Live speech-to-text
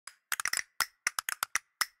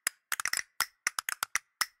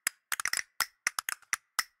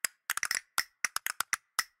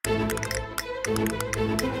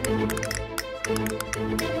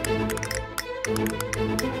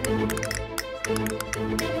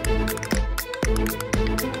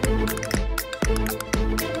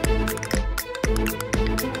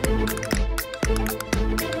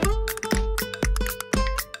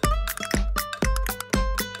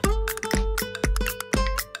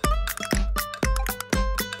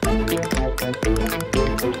Wherever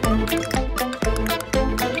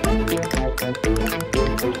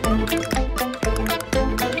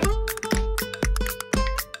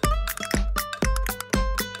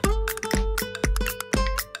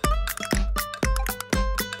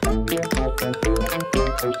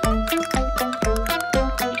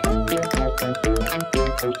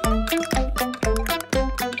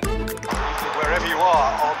you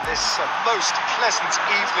are on this most pleasant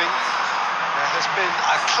evening, there has been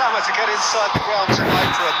a clamour to get inside the ground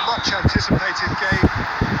tonight for a much anticipated game.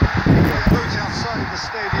 The route outside of the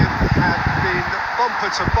stadium had been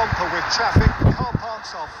bumper to bumper with traffic. The car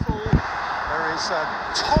parks are full. There is a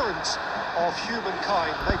torrent of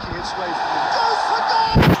humankind making its way through. Goes for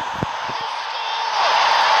goal!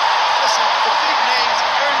 Listen, the big names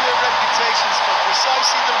earn their reputations for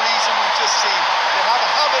precisely the reason we've just seen. They have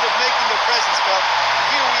a habit of making their presence felt. And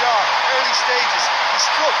here we are, early stages. He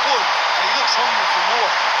struck one, and he looks hungry for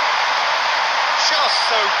more. Just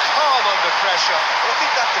so calm under pressure. Well, I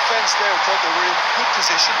think that defence there thought they were in good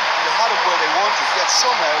position, and they had him where they wanted, yet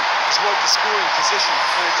somehow he's worked the scoring position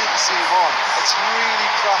when it didn't see him on. It's really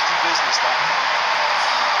crafty business, that.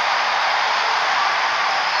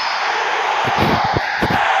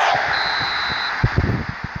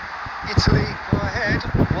 Italy go ahead,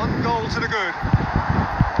 1 goal to the good.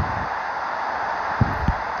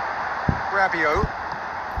 Rabiot,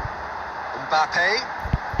 Mbappe,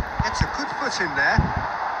 gets a good foot in there.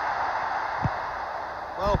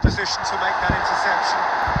 Well positioned to make that interception.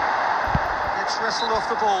 Gets wrestled off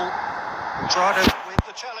the ball. Andrade with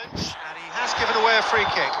the challenge, and he has given away a free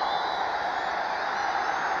kick.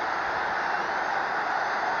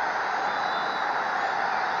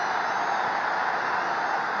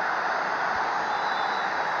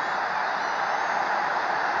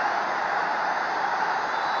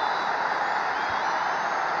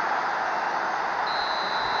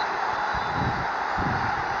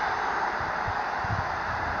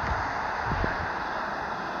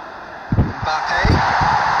 Mbappe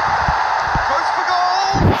goes for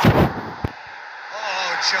goal! Oh,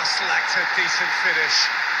 just lacked a decent finish.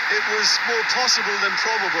 It was more possible than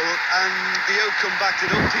probable, and the outcome backed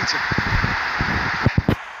it up, Peter.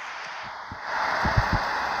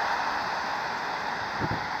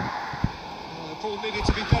 The ball needed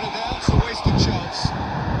to be better there, it's a wasted chance.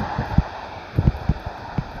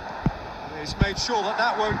 He's made sure that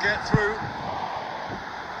that won't get through.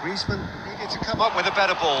 Griezmann needed to come up with a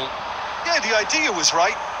better ball. Yeah, the idea was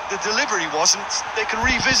right. The delivery wasn't. They can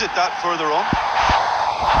revisit that further on.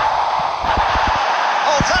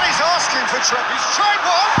 Oh, Danny's asking for trouble. He's tried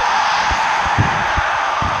one!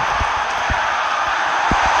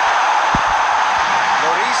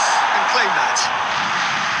 Lloris can claim that.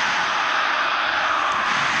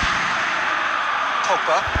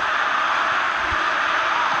 Pogba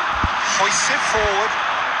hoists it forward.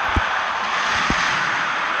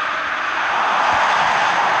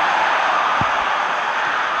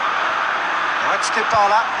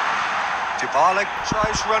 Dybala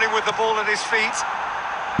tries running with the ball at his feet.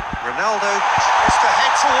 Ronaldo tries to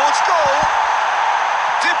head towards goal.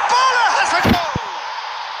 Dybala has a goal!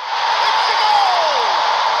 It's a goal!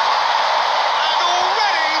 And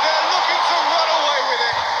already they're looking to run away with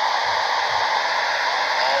it.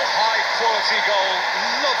 Oh, high quality goal.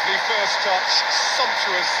 Lovely first touch.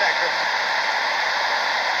 Sumptuous second.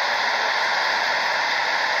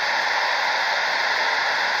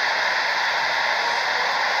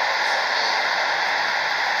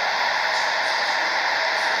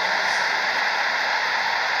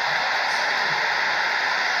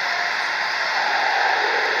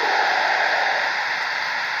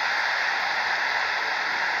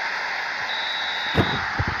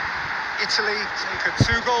 Italy take a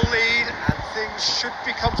 2-goal lead, and things should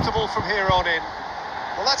be comfortable from here on in.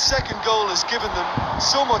 Well, that second goal has given them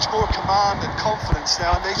so much more command and confidence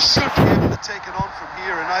now, and they should be able to take it on from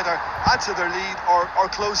here and either add to their lead or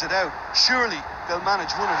close it out. Surely they'll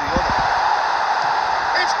manage one or the other.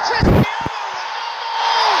 It's Cristiano Ronaldo!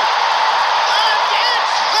 And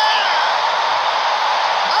it's there!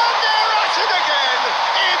 And they're at it again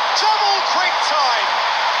in double quick time.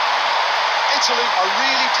 Italy are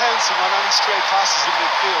really pouncing on any stray passes in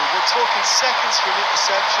midfield. We're talking seconds from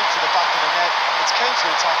interception to the back of the net. It's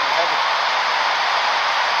counter-attacking heaven.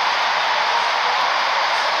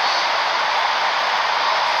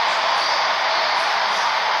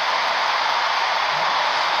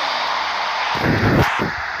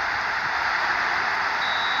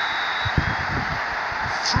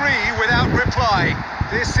 Three without reply.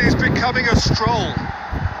 This is becoming a stroll.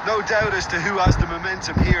 No doubt as to who has the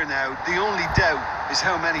momentum here now. The only doubt is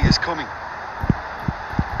how many is coming.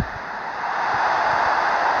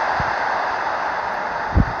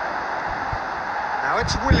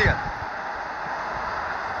 it's Willian.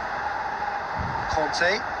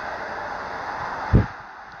 Conte.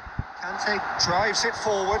 Kante drives it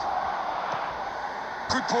forward.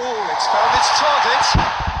 Good ball, it's found its target.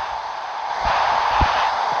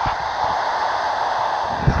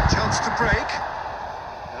 Chance to break.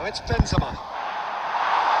 Now it's Benzema.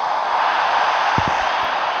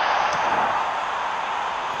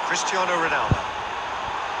 Cristiano Ronaldo.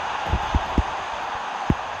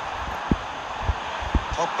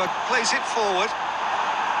 Pogba plays it forward.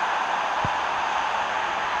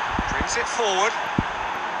 Brings it forward.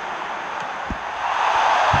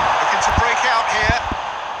 Looking to break out here.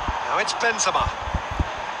 Now it's Benzema.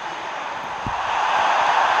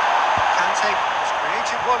 Kante has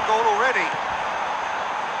created one goal already.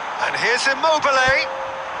 And here's Immobile.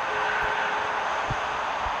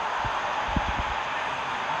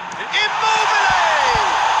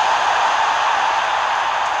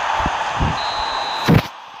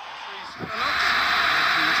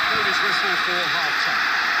 For half-time.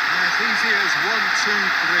 As easy as 1, 2,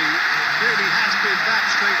 3. It really has been that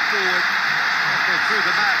straightforward halfway through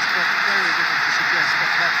the match, but very little to suggest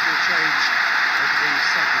that much will change over the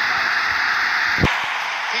second half.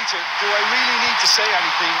 Peter, do I really need to say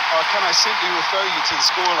anything, or can I simply refer you to the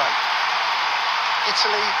scoreline?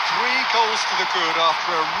 Italy 3 goals to the good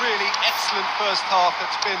after a really excellent first half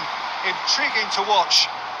that's been intriguing to watch.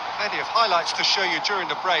 Plenty of highlights to show you during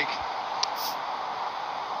the break.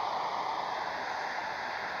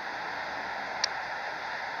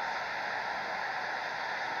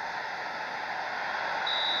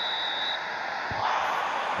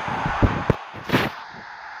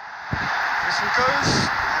 Goes,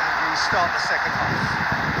 and we start the second half.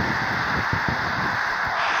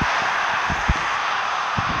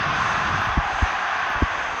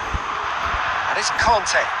 And it's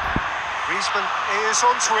Conte. Griezmann is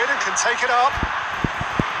onto it and can take it up.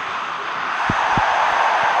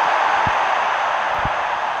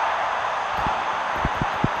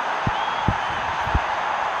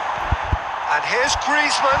 And here's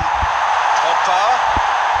Griezmann. Pogba.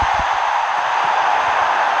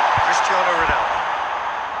 Cristiano Ronaldo.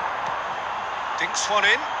 Dinks one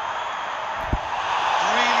in.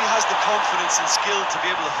 Really has the confidence and skill to be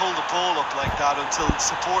able to hold the ball up like that until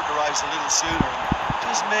support arrives a little sooner.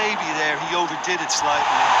 Just maybe there he overdid it slightly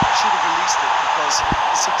and should have released it because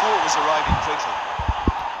the support was arriving quickly.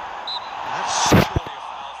 That's surely a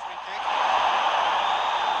foul. Free kick.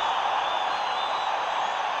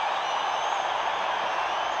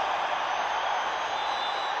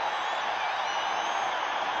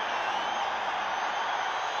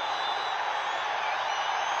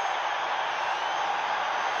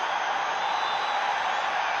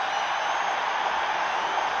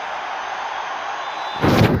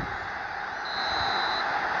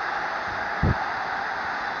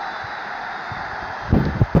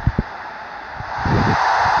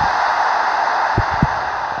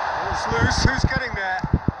 Loose, who's getting there?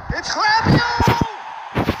 It's Flavio!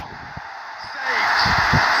 Saved.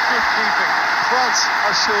 Good keeping. France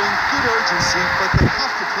are showing good urgency, but they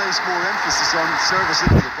have to place more emphasis on service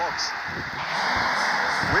into the box.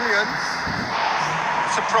 Willian.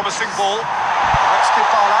 It's a promising ball. That's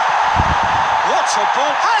Dybala. What a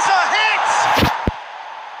ball! Has a hit!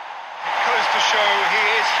 It goes to show he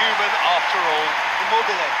is human after all.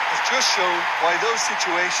 Immobile has just shown why those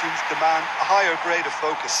situations demand a higher grade of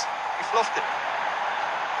focus. He fluffed it.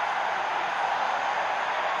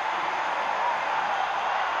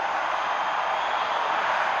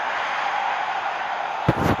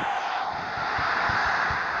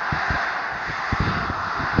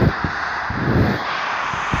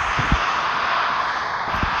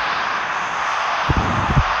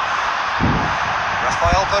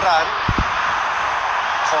 Varane.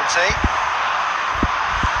 Conte.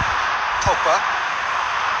 Pogba.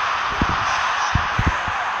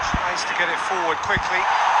 Tries to get it forward quickly.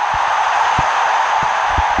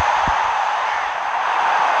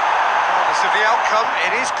 Regardless of the outcome,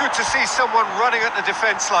 it is good to see someone running at the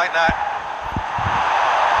defence like that.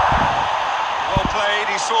 Well played,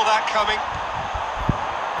 he saw that coming.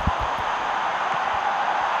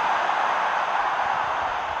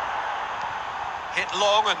 Hit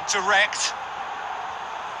long and direct.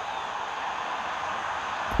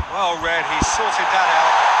 Well read, he sorted that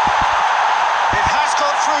out. It has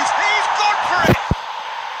gone through, he's gone for it!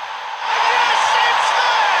 Yes, it's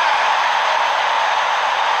there!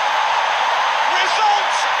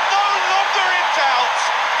 Results no longer in doubt.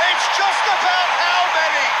 It's just about how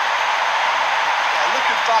many. Yeah,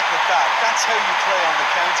 looking back at that, that's how you play on the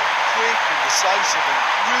counter. Quick and decisive and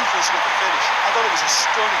ruthless with the finish. I thought it was a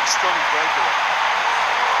stunning, stunning breakaway.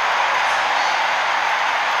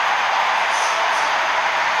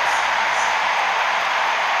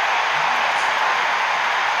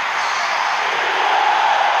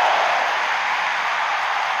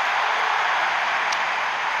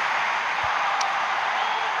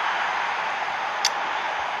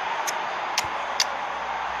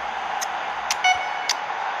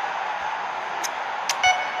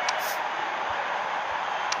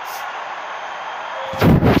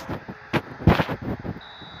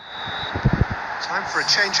 Time for a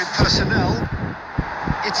change in personnel.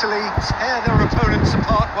 Italy tear their opponents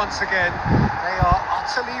apart once again. They are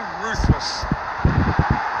utterly ruthless.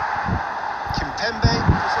 Kimpembe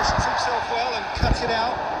positions himself well and cuts it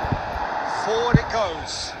out. Forward it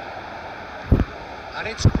goes. And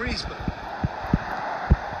it's Griezmann.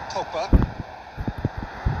 Pogba.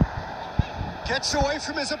 Gets away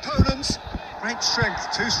from his opponents. Great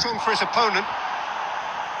strength, too strong for his opponent.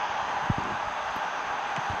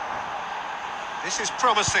 This is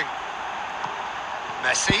promising.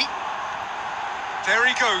 Messi. There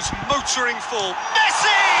he goes, motoring full.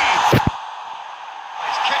 Messi!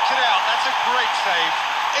 He's kept it out, that's a great save.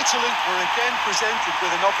 Italy were again presented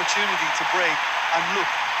with an opportunity to break and look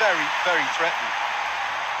very, very threatening.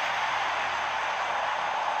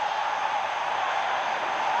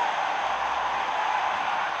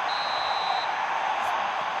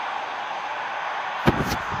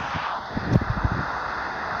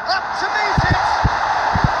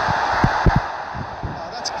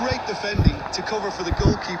 Great defending to cover for the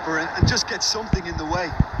goalkeeper and just get something in the way.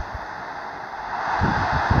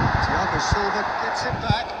 Thiago Silva gets it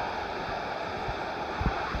back.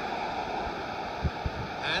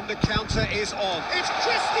 And the counter is on. It's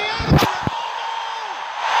Cristiano! And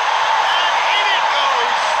in it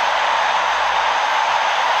goes!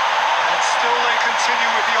 And still they continue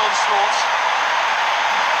with the onslaught.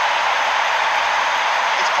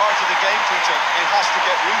 It's part of the game, Peter. It has to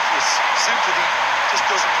get ruthless. Sympathy just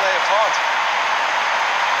doesn't play a part.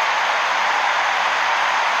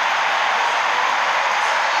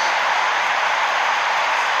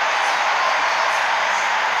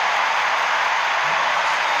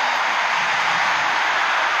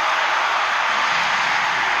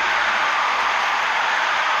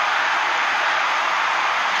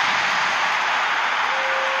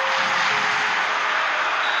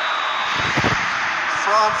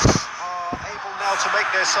 France are able now to make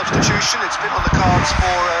their substitution. It's been on the cards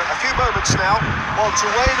for a few moments now. Well, to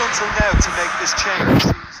wait until now to make this change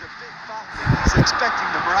seems a bit baffling. He's expecting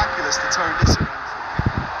the miraculous to turn this around.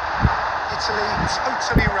 Italy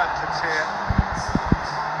totally rampant here.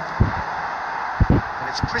 And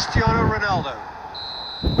it's Cristiano Ronaldo.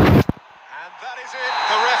 And that is it.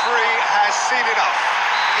 The referee has seen enough.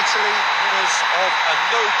 Italy, winners of a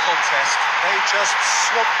no contest. They just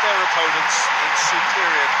swamped their opponents in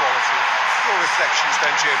superior quality. Your reflections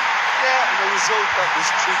then, Jim? Yeah, and a result that was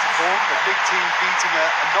true to form. A big team beating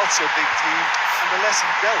a not-so-big team, and the lesson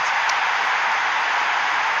dealt.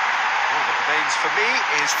 All that remains for me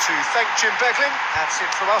is to thank Jim Beglin. That's it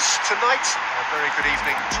from us tonight. A very good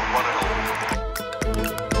evening to one and all.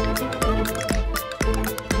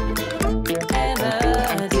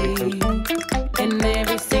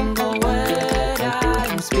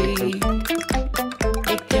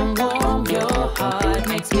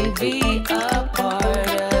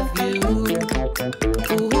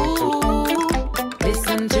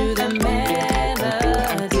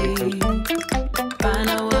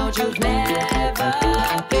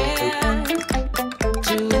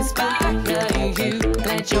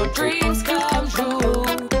 Your dreams come true.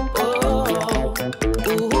 Oh,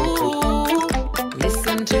 ooh,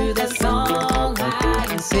 listen to the song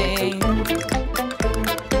I sing.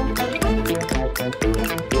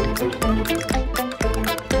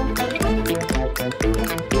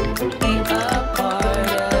 Be a part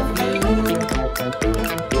of you.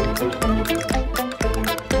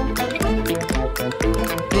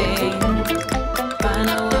 Then find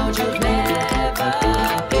a world you've never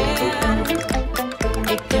been.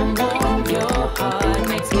 It can warm your heart,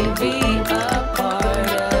 makes me be a part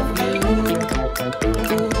of you.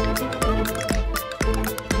 Ooh.